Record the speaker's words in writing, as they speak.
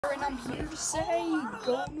And I'm here to say,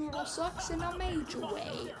 gonoodle sucks in a major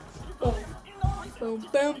way. Boom, boom,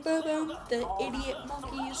 boom, boom, boom. The idiot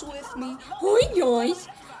monkey is with me. Hi guys,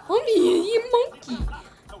 I'm the idiot monkey,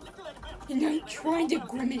 and I'm trying to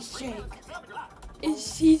grimace shake. It's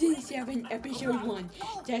season 7, episode 1.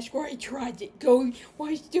 That's where I tried it. Go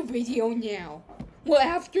watch the video now. Well,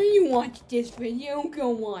 after you watch this video, go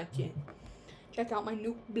watch it. Check out my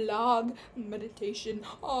new blog, Meditation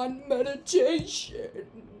on Meditation.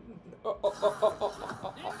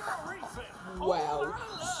 Wow,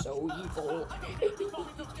 so evil.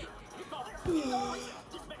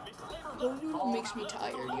 Gonoodle makes me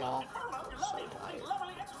tired, y'all. So tired.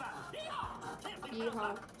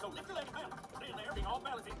 Yeehaw.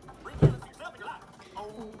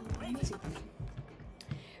 Amazing.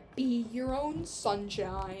 Be your own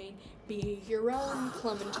sunshine. Be your own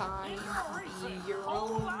clementine. Be your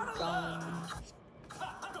own gun.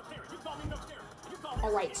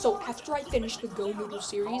 Alright, so after I finish the gonoodle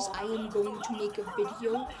series, I am going to make a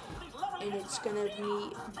video, and it's gonna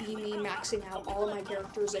be me maxing out all of my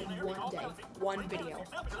characters in one day. One video.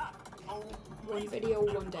 One video,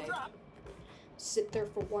 one day. Sit there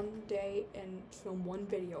for one day and film one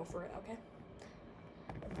video for it, okay?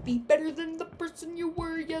 Be better than the person you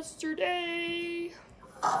were yesterday.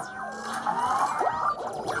 Yay,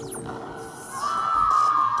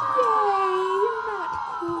 you're not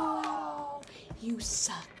cool at all. You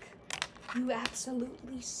suck. You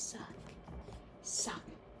absolutely suck. Suck.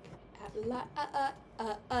 At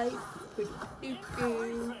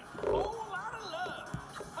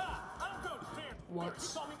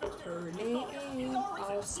What's her name?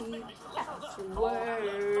 I'll see afterward.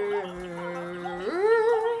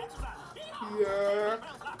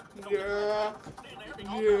 Yeah.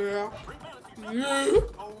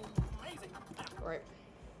 Right.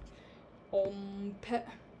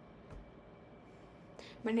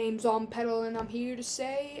 My name's Pedal, and I'm here to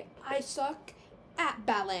say I suck at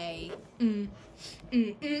ballet.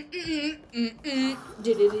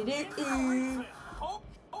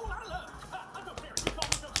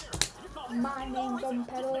 My name's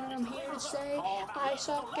Pedal, and I'm here to say I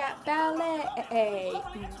suck at ballet.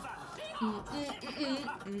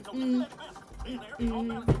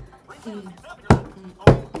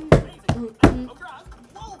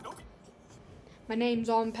 My name's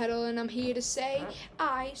Pedal, and I'm here to say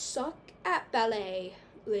I suck at ballet.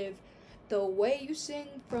 Live the way you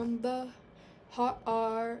sing from the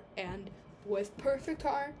heart and with perfect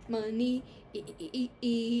harmony.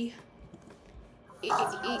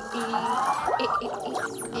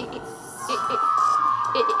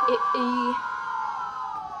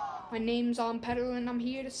 My name's Pedal, and I'm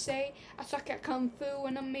here to say I suck at Kung Fu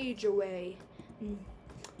in a major way.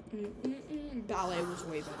 Ballet was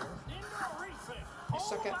way better. I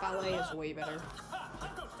suck at ballet is way better.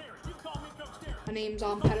 My name's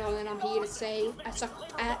Pedal, and I'm here to say I suck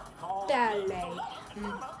at ballet.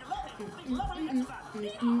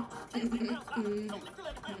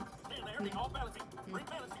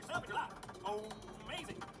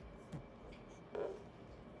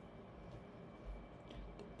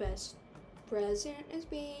 The best present is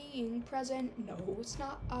being present. No, it's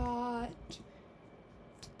not.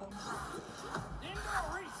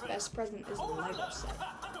 Best present is the Lego set.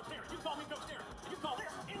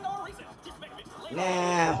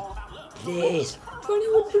 Now, please.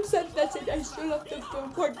 21%, that's it. I still have to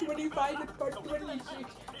film part 25 and part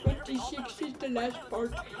 26. 26 is the last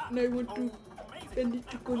part, and I want to send it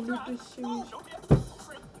to gonoodle series.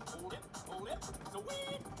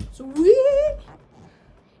 Sweet!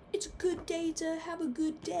 It's a good day to have a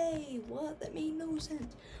good day. What? That made no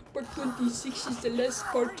sense. Part 26 is the last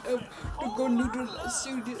part of the gonoodle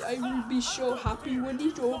series. I will be so happy when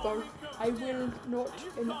it's over. I will not,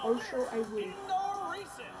 and also I will.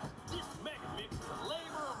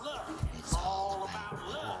 It's all about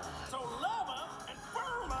love. So love up and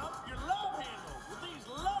firm up your love handle with these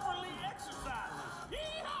loverly exercises.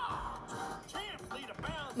 Yeehaw!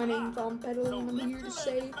 My name's Pedal, and I'm here to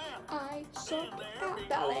say I suck at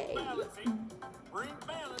ballet. Bring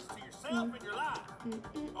balance to yourself and your life.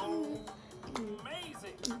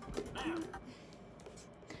 Amazing.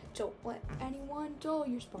 Don't let anyone dull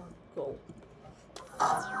your sparkle. We're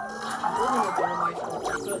gonna dull my sparkle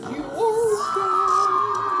because you are gone.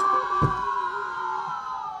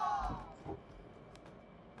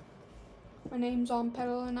 My name's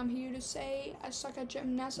Pedal, and I'm here to say I suck at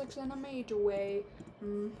gymnastics in a major way.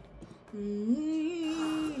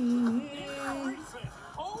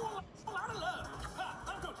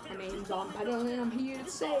 My name's Pedal, and I'm here to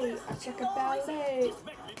say I suck at ballet.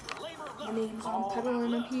 My name's Pedal,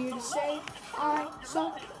 and I'm here to say I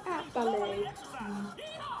suck at ballet.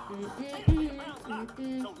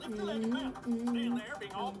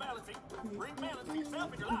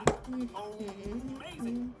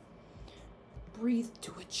 Breathe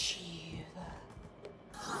to achieve.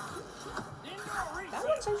 That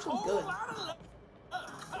one's actually good.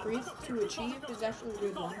 Breathe to achieve is actually a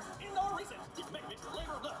good one.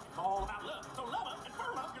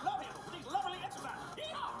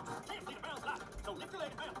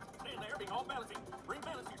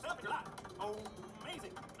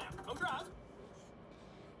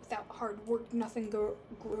 Without hard work, nothing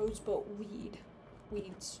grows but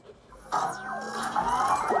weeds.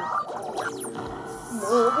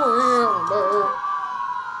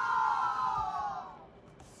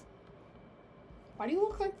 Why do you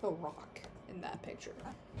look like The Rock in that picture?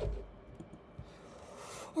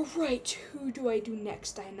 Alright, who do I do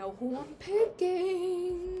next? I know who I'm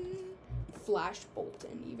picking. Flash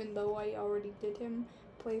Bolton, even though I already did him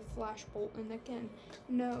play Flash Bolton again.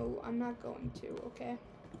 No, I'm not going to, okay?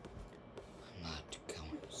 I'm not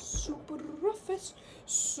going to. Super roughest,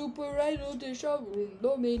 super idol de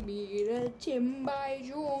sharundo made me the timbai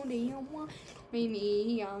joni made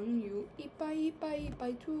me young you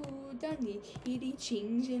ipai tu dani iri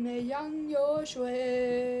chings in a young yo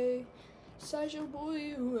shui. 三十不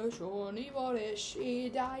有说你我的时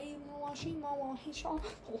代，我希望我很少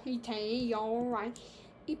会太有爱，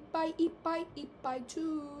一百出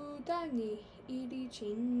的你，一滴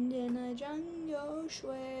情的那张有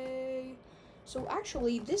水。So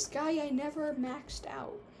actually, this guy I never maxed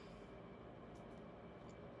out.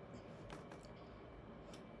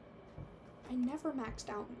 I never maxed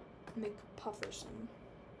out McPufferson.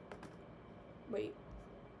 Wait,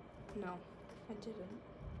 no, I didn't.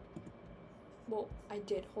 Well, I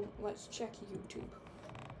did. Hold on, let's check YouTube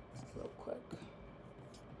real quick.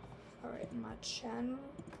 Alright, my channel.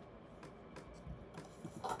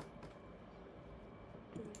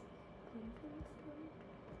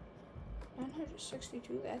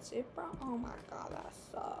 962, that's it, bro? Oh my god, that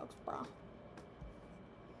sucks, bro.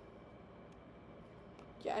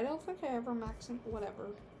 Yeah, I don't think I ever maxed him. Whatever.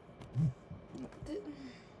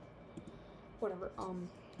 Whatever.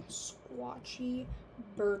 Squatchy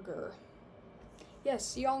Burger. Yes,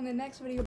 see y'all in the next video.